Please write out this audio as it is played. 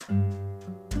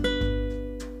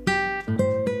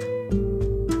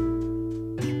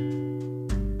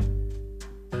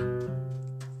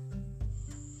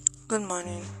Good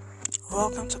morning.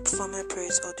 Welcome to Performance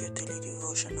Praise Audio Daily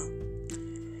Devotional.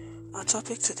 Our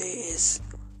topic today is,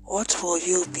 what will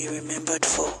you be remembered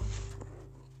for?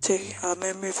 Our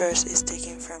memory verse is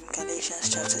taken from Galatians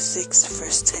chapter 6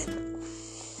 verse 10.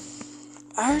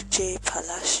 R.J.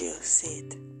 Palacio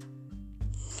said,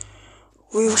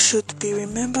 we should be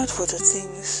remembered for the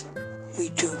things we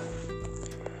do.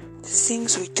 The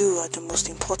things we do are the most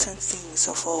important things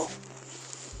of all.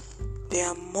 They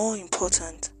are more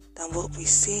important than what we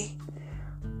say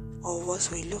or what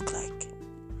we look like.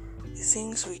 The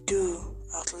things we do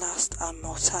outlast our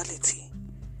mortality.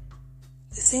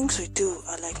 The things we do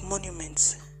are like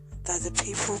monuments that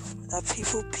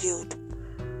people build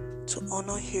to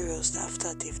honor heroes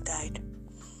after they've died.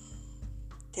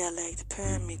 They are like the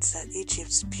pyramids that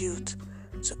Egypt built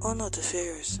to honor the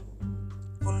pharaohs.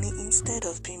 Only instead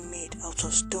of being made out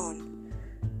of stone,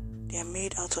 they are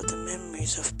made out of the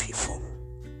memories of people.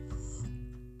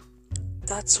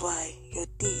 That's why your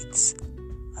deeds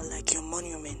are like your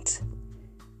monument,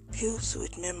 built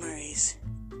with memories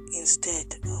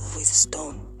instead of with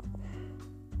stone.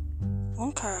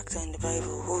 One character in the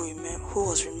Bible who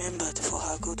was remembered for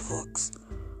her good works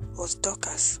was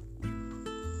Dorcas.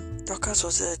 Dorcas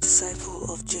was a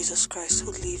disciple of Jesus Christ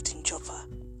who lived in Joppa.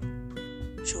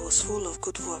 She was full of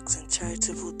good works and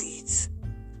charitable deeds.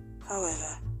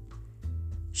 However,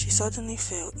 she suddenly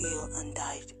fell ill and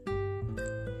died.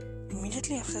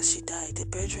 Immediately after she died, the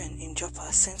brethren in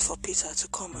Joppa sent for Peter to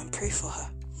come and pray for her.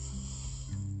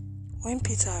 When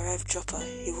Peter arrived at Joppa,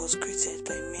 he was greeted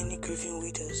by many grieving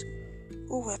widows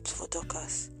who wept for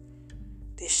Dorcas.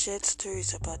 They shared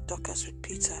stories about Dorcas with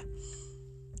Peter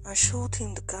and showed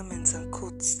him the garments and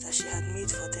coats that she had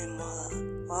made for them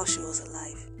while she was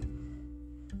alive.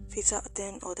 Peter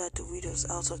then ordered the widows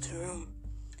out of the room.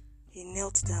 He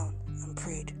knelt down and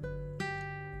prayed.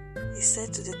 He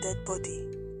said to the dead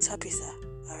body, "Tabitha,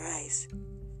 arise."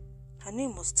 Her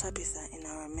name was Tabitha in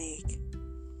Aramaic.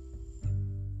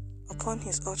 Upon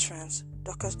his utterance,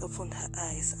 Dorcas opened her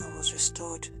eyes and was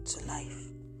restored to life.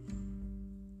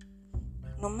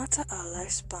 No matter our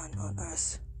lifespan on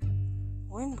earth,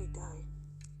 when we die,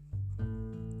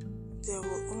 there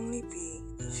will only be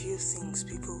a few things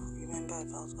people remember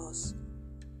about us.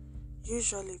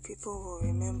 Usually, people will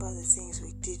remember the things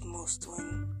we did most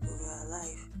when we were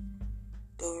alive.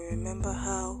 They will remember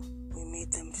how we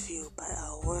made them feel by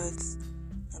our words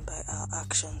and by our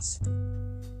actions.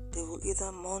 They will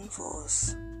either mourn for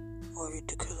us or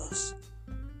ridicule us.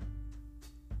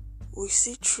 We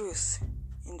see truth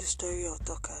in the story of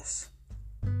Dorcas.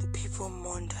 The people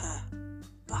mourned her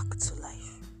back to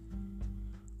life.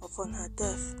 Upon her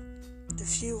death, the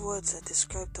few words that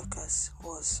described Dorcas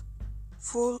was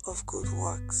full of good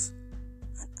works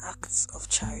and acts of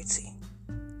charity.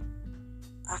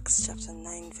 Acts chapter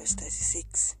 9 verse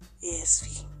 36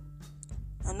 ASV.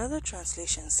 Another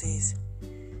translation says,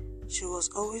 she was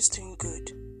always doing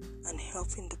good and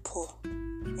helping the poor,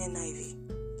 NIV.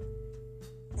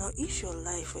 Now, if your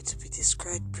life were to be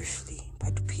described briefly by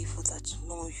the people that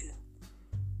know you,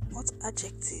 what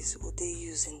adjectives would they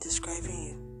use in describing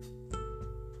you?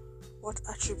 What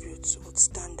attributes would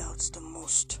stand out the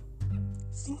most?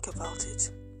 Think about it.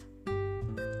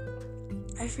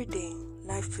 Every day,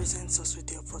 life presents us with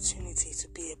the opportunity to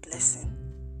be a blessing,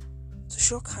 to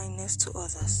show kindness to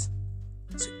others,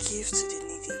 to give to the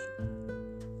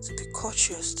needy, to be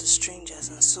courteous to strangers,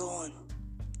 and so on.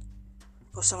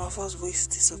 But some of us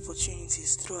waste these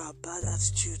opportunities through our bad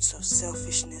attitudes of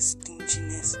selfishness,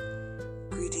 stinginess,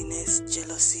 greediness,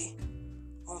 jealousy,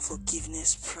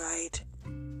 unforgiveness, pride,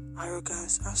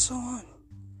 arrogance, and so on.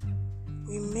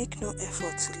 We make no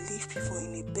effort to leave people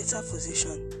in a better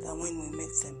position than when we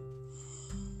met them.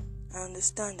 I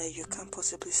understand that you can't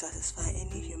possibly satisfy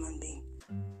any human being,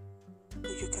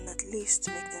 but you can at least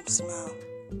make them smile,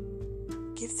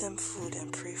 give them food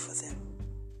and pray for them.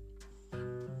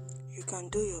 You can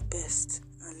do your best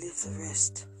and leave the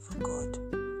rest for God.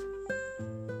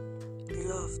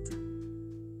 Beloved,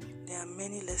 there are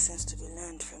many lessons to be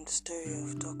learned from the story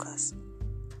of Dorcas.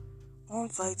 One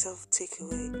vital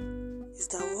takeaway is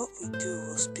that what we do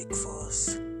will speak for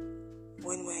us.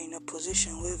 When we're in a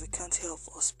position where we can't help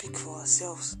or speak for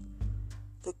ourselves,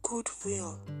 the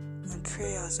goodwill and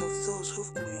prayers of those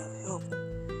whom we have helped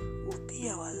will be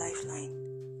our lifeline.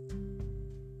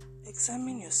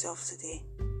 Examine yourself today.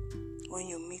 When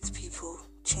you meet people,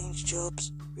 change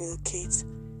jobs, relocate,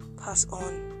 pass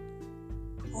on,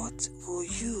 what will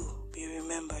you be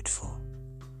remembered for?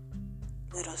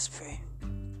 Let us pray.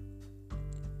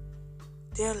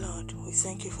 Dear Lord, we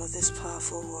thank you for this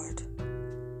powerful word.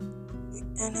 We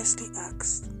earnestly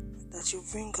ask that you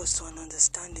bring us to an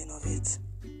understanding of it.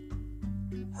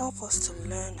 Help us to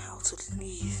learn how to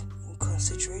live in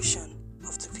consideration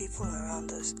of the people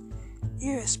around us,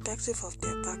 irrespective of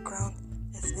their background,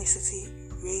 ethnicity,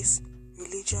 race,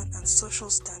 religion, and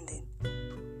social standing.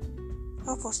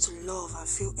 Help us to love and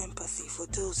feel empathy for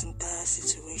those in dire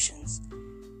situations.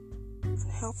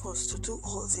 And help us to do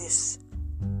all this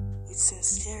with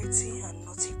sincerity and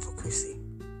not hypocrisy.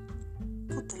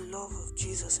 Put the love of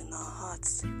Jesus in our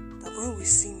hearts, that when we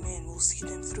see men, we'll see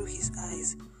them through his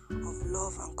eyes of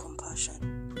love and compassion.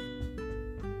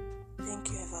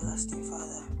 Thank you, everlasting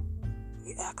Father.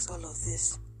 We ask all of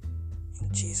this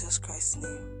in Jesus Christ's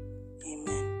name.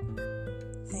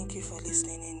 Amen. Thank you for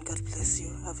listening in. God bless you.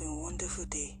 Have a wonderful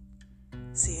day.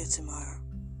 See you tomorrow.